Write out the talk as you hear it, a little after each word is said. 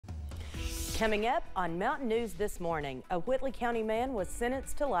Coming up on Mountain News this morning, a Whitley County man was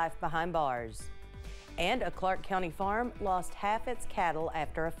sentenced to life behind bars. And a Clark County farm lost half its cattle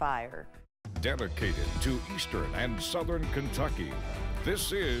after a fire. Dedicated to Eastern and Southern Kentucky,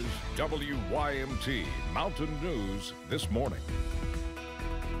 this is WYMT Mountain News this morning.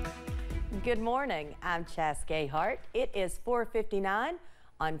 Good morning, I'm Chas Gayhart. It is 4:59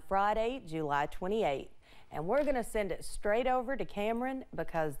 on Friday, July 28th. And we're going to send it straight over to Cameron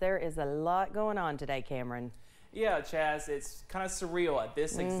because there is a lot going on today, Cameron. Yeah, Chaz, it's kind of surreal. At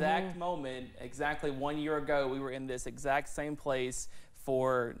this exact moment, exactly 1 year ago, we were in this exact same place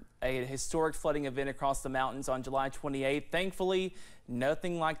for a historic flooding event across the mountains on July 28th. Thankfully,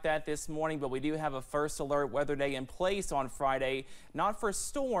 nothing like that this morning, but we do have a first alert weather day in place on Friday, not for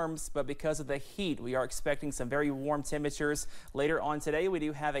storms, but because of the heat. We are expecting some very warm temperatures later on today. We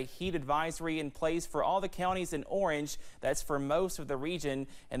do have a heat advisory in place for all the counties in orange. That's for most of the region,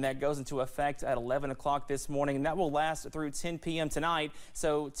 and that goes into effect at 11 o'clock this morning, and that will last through 10 p.m. tonight.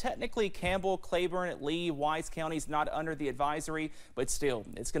 So technically, Campbell, Claiborne, Lee, Wise counties not under the advisory, but still,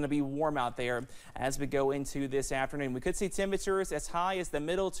 it's going to be warm out there as we go into this afternoon. We could see temperatures as high as the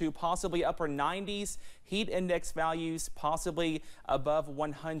middle to possibly upper 90s. Heat index values possibly above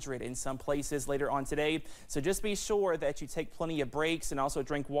 100 in some places later on today. So just be sure that you take plenty of breaks and also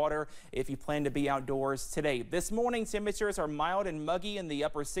drink water if you plan to be outdoors today. This morning, temperatures are mild and muggy in the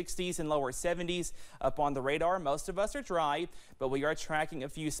upper 60s and lower 70s. Up on the radar, most of us are dry, but we are tracking a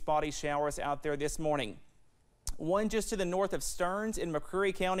few spotty showers out there this morning. One just to the north of Stearns in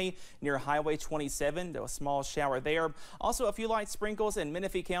McCreary County near Highway 27, a small shower there. Also a few light sprinkles in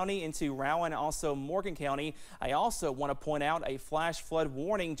Menifee County into Rowan, also Morgan County. I also want to point out a flash flood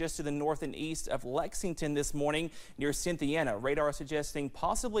warning just to the north and east of Lexington this morning near Cynthiana. Radar suggesting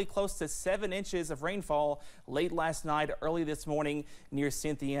possibly close to 7 inches of rainfall late last night, early this morning near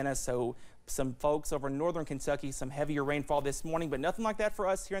Cynthiana. So some folks over northern Kentucky, some heavier rainfall this morning, but nothing like that for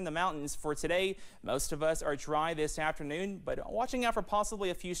us here in the mountains for today. Most of us are dry this afternoon, but watching out for possibly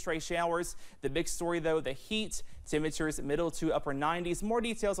a few stray showers. The big story, though, the heat, temperatures middle to upper 90s. More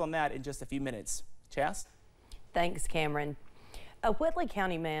details on that in just a few minutes. Chas? Thanks, Cameron. A Whitley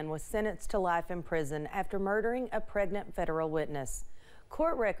County man was sentenced to life in prison after murdering a pregnant federal witness.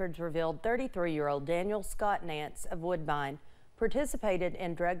 Court records revealed 33-year-old Daniel Scott Nance of Woodbine participated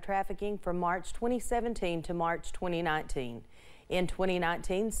in drug trafficking from March 2017 to March 2019. In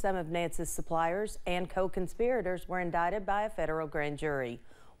 2019, some of Nance's suppliers and co-conspirators were indicted by a federal grand jury.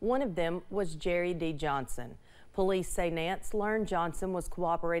 One of them was Jerry D. Johnson. Police say Nance learned Johnson was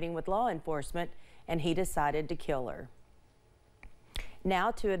cooperating with law enforcement and he decided to kill her. Now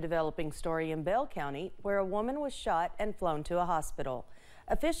to a developing story in Bell County where a woman was shot and flown to a hospital.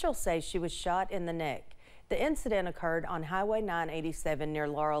 Officials say she was shot in the neck. The incident occurred on Highway 987 near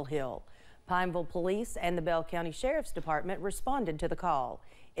Laurel Hill. Pineville Police and the Bell County Sheriff's Department responded to the call.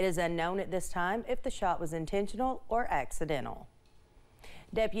 It is unknown at this time if the shot was intentional or accidental.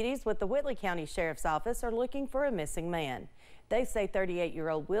 Deputies with the Whitley County Sheriff's Office are looking for a missing man. They say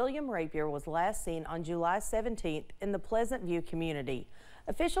 38-year-old William Rapier was last seen on July 17th in the Pleasant View community.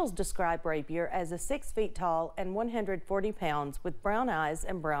 Officials describe Rapier as a 6 feet tall and 140 pounds with brown eyes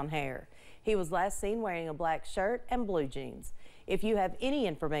and brown hair. He was last seen wearing a black shirt and blue jeans. If you have any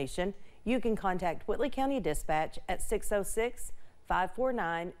information, you can contact Whitley County Dispatch at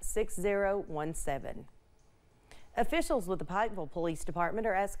 606-549-6017. Officials with the Pikeville Police Department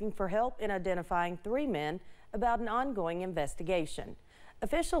are asking for help in identifying 3 men about an ongoing investigation.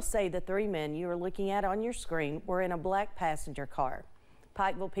 Officials say the 3 men you are looking at on your screen were in a black passenger car.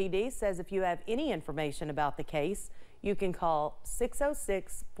 Pikeville PD says if you have any information about the case, you can call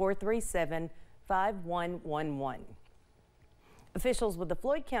 606-437-5111. Officials with the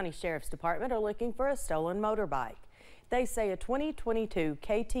Floyd County Sheriff's Department are looking for a stolen motorbike. They say a 2022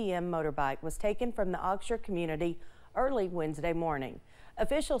 KTM motorbike was taken from the Oxshire community early Wednesday morning.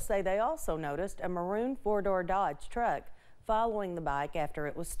 Officials say they also noticed a maroon 4-door Dodge truck following the bike after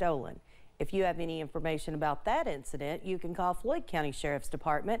it was stolen. If you have any information about that incident, you can call Floyd County Sheriff's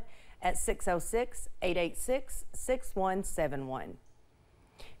Department at 606-886-6171.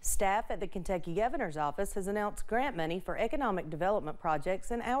 Staff at the Kentucky Governor's Office has announced grant money for economic development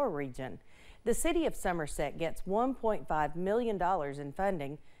projects in our region. The city of Somerset gets $1.5 million in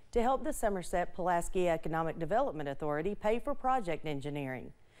funding to help the Somerset-Pulaski Economic Development Authority pay for project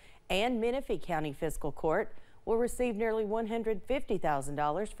engineering. And Menifee County Fiscal Court will receive nearly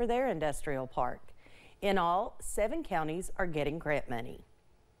 $150,000 for their industrial park. In all, 7 counties are getting grant money.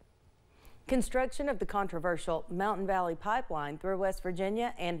 Construction of the controversial Mountain Valley Pipeline through West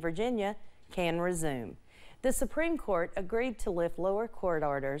Virginia and Virginia can resume. The Supreme Court agreed to lift lower court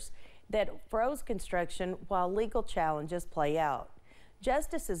orders that froze construction while legal challenges play out.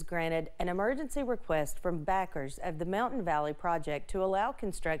 Justices granted an emergency request from backers of the Mountain Valley project to allow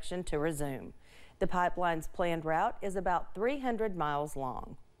construction to resume. The pipeline's planned route is about 300 miles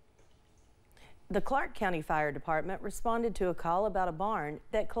long. The Clark County Fire Department responded to a call about a barn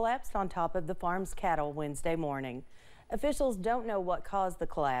that collapsed on top of the farm's cattle Wednesday morning. Officials don't know what caused the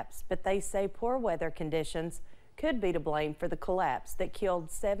collapse, but they say poor weather conditions could be to blame for the collapse that killed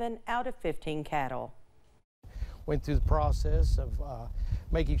 7 out of 15 cattle. Went through the process of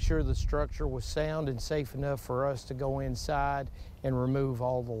making sure the structure was sound and safe enough for us to go inside and remove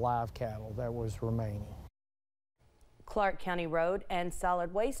all the live cattle that was remaining. Clark County Road and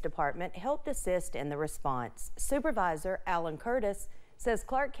Solid Waste Department helped assist in the response. Supervisor Alan Curtis says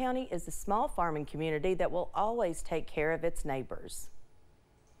Clark County is a small farming community that will always take care of its neighbors.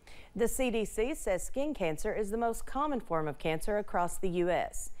 The CDC says skin cancer is the most common form of cancer across the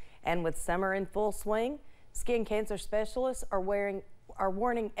U.S. And with summer in full swing, skin cancer specialists are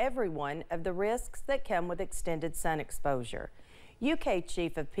warning everyone of the risks that come with extended sun exposure. UK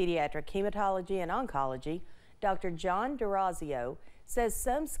Chief of Pediatric Hematology and Oncology, Dr. John DeRazio, says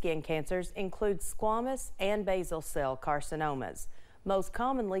some skin cancers include squamous and basal cell carcinomas, most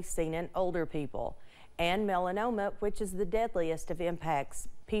commonly seen in older people, and melanoma, which is the deadliest of impacts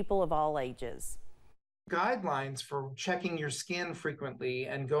people of all ages. Guidelines for checking your skin frequently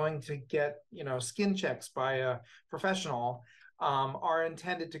and going to get, skin checks by a professional are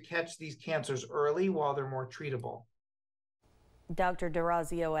intended to catch these cancers early while they're more treatable. Dr.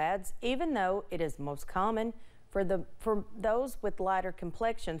 DeRazio adds, even though it is most common for those with lighter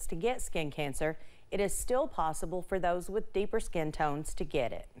complexions to get skin cancer, it is still possible for those with deeper skin tones to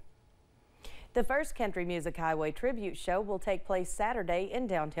get it. The first Country Music Highway Tribute Show will take place Saturday in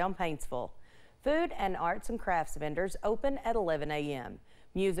downtown Paintsville. Food and arts and crafts vendors open at 11 a.m.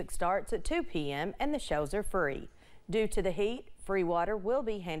 Music starts at 2 p.m. and the shows are free. Due to the heat, free water will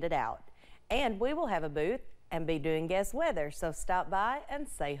be handed out. And we will have a booth and be doing guest weather, so stop by and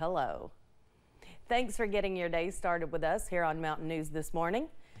say hello. Thanks for getting your day started with us here on Mountain News this morning.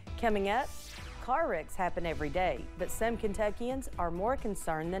 Coming up, car wrecks happen every day, but some Kentuckians are more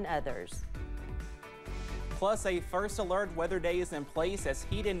concerned than others. Plus, a first alert weather day is in place as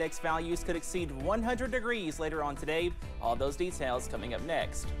heat index values could exceed 100 degrees later on today. All those details coming up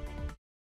next.